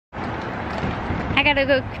I gotta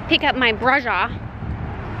go pick up my browser.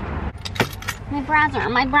 My browser.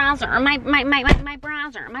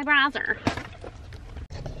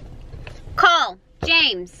 Call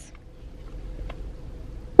James.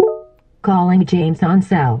 Calling James on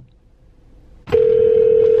cell.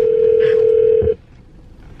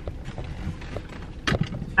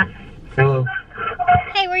 Hello.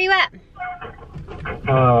 Hey, where you at?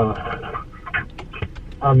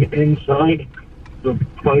 I'm inside the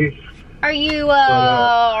place. Are you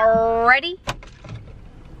ready?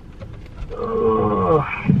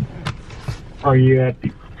 Are you at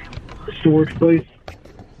the storage place?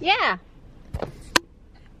 Yeah.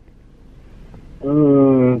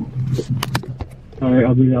 Alright,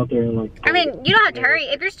 I'll be out there in like... I mean, you don't have to hurry.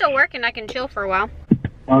 If you're still working, I can chill for a while.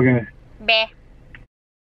 Okay. Bah.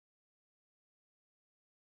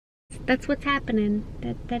 That's what's happening.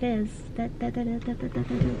 That is.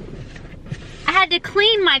 I had to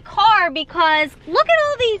clean my car because look at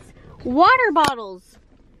all these water bottles.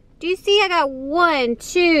 Do you see? I got 1,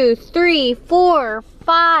 2, 3, 4,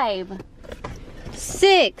 5,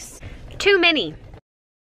 6. Too many.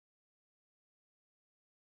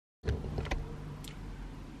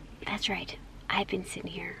 That's right. I've been sitting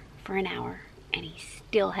here for an hour and he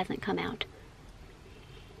still hasn't come out.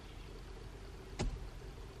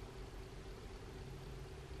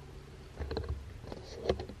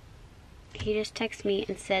 He just texted me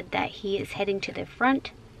and said that he is heading to the front.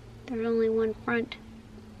 There's only one front.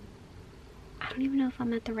 I don't even know if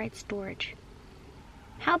I'm at the right storage.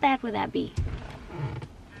 How bad would that be?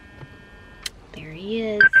 There he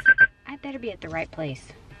is. I better be at the right place.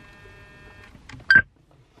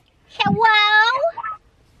 Hello?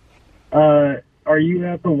 Are you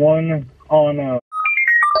at the one on,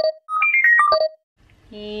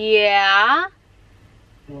 Yeah?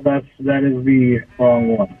 That is the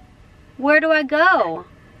wrong one. Where do I go?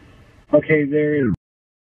 Okay, there is.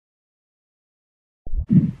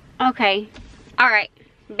 Okay. Alright.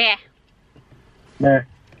 Bah. Nah.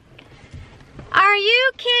 Are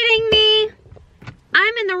you kidding me?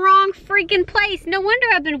 I'm in the wrong freaking place. No wonder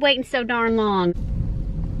I've been waiting so darn long.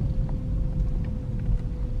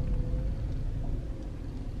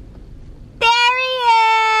 There he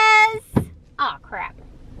is! Oh crap.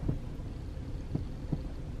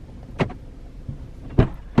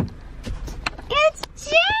 It's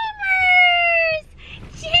Chambers!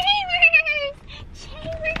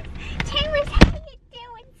 Chambers, how you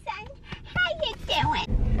doing, son? How you doing?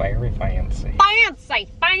 Very fancy.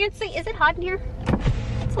 Fancy. Is it hot in here?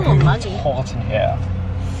 It's a little muggy. It's hot in here.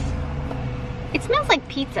 It smells like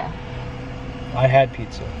pizza. I had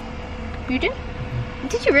pizza. You did?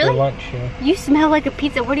 Did you really? For lunch, yeah. You smell like a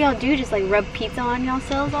pizza. What do y'all do? Just like rub pizza on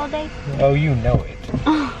y'allselves all day? Oh, you know it.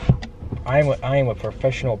 Oh. I am a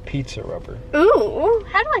professional pizza rubber. Ooh,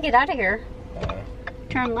 how do I get out of here?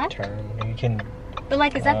 Turn left? You can... But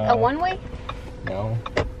like, is that a one-way? No.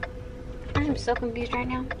 I'm so confused right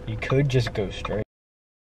now. You could just go straight.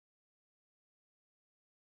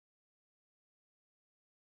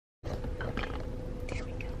 Okay, there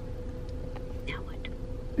we go. Now what?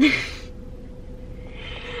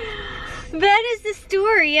 That is the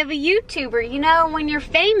story of a YouTuber. You know, when you're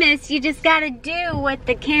famous, you just gotta do what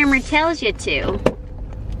the camera tells you to.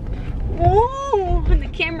 Ooh, and the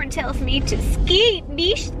camera tells me to skeet.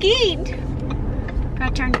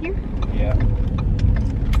 Gotta turn here? Yeah.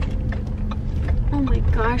 Oh my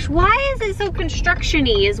gosh, why is it so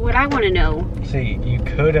construction-y is what I want to know. See, you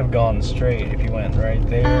could have gone straight if you went right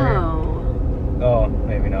there. Oh. Oh,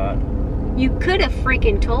 maybe not. You could have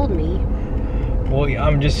freaking told me. Well,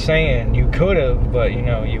 I'm just saying, you could have, but you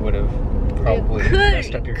know, you would have probably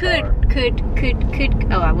messed up your car.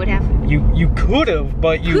 Oh, I would have? You could have,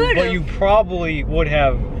 but you probably would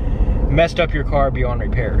have messed up your car beyond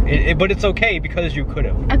repair. But it's okay because you could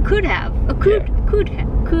have. I could have. Could have.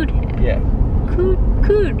 Yeah. Could.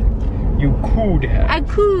 You could have. I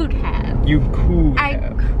could have. You could I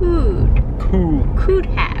have. Could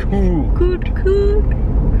have. Could.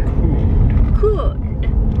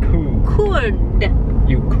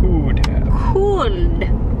 You could have. Could.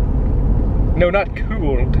 No, not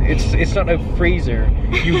cooled. It's not a freezer.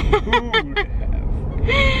 You could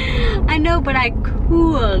have. I know, but I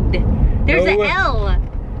could. There's an L.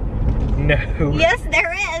 No. Yes,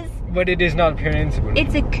 there is. But it is not pronounceable.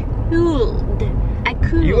 It's a cooled. I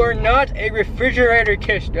could. You are not a refrigerator,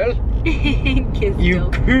 Kistel. You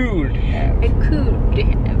could have. I could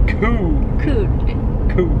have. Could.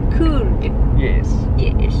 Yes.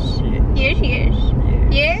 Yes.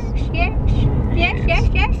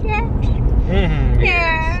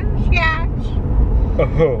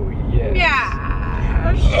 Oh, yes.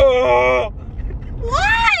 Yeah. Oh!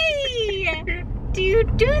 Why? do you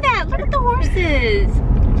do that? Look at the horses.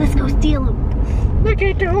 Let's go steal them. Look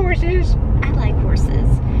at the horses. I like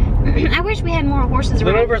horses. I wish we had more horses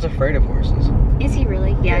around. Lenover's afraid of horses. Is he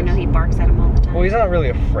really? Yeah, Yes. I know he barks at them all the time. Well, he's not really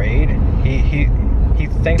afraid. He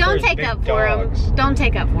thinks Don't there's take big up for dogs. him. Don't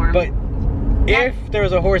take up for him. But if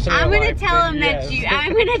there's a horse in your I'm gonna life, tell then him that yes.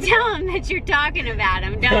 I'm gonna tell him that you're talking about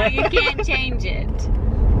him. No, you can't change it.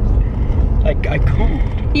 I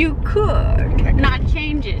could. You could not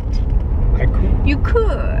change it. I could. You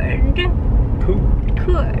could.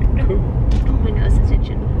 Could. Oh, my nose is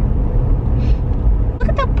itching. Look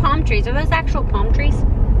at the palm trees. Are those actual palm trees?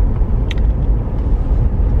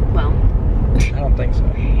 Well, I don't think so.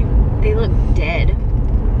 they look dead.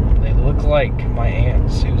 They look like my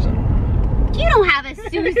Aunt Susan. You don't have a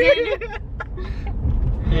Susan.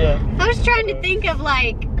 Yeah. I was trying to think of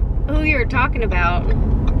like who you were talking about.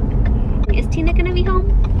 Is Tina gonna be home?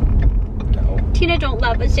 No. Tina don't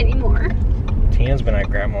love us anymore. Tina's been at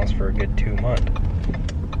Grandma's for a good 2 months.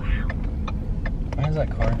 Wow. Why is that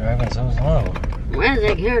car driving so slow? Why is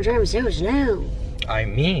that car driving so slow? I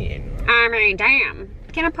mean, Damn.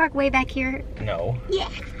 Can I park way back here? no. Yeah.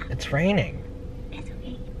 It's raining. It's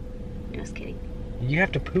okay. Just kidding. You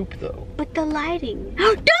have to poop though. But the lighting.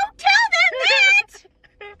 Don't tell them that!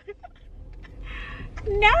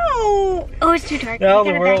 No! Oh, it's too dark. Now We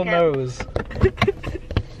the gotta world back up. knows.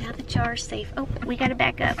 Now the jar's safe. Oh, we gotta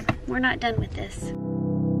back up. We're not done with this.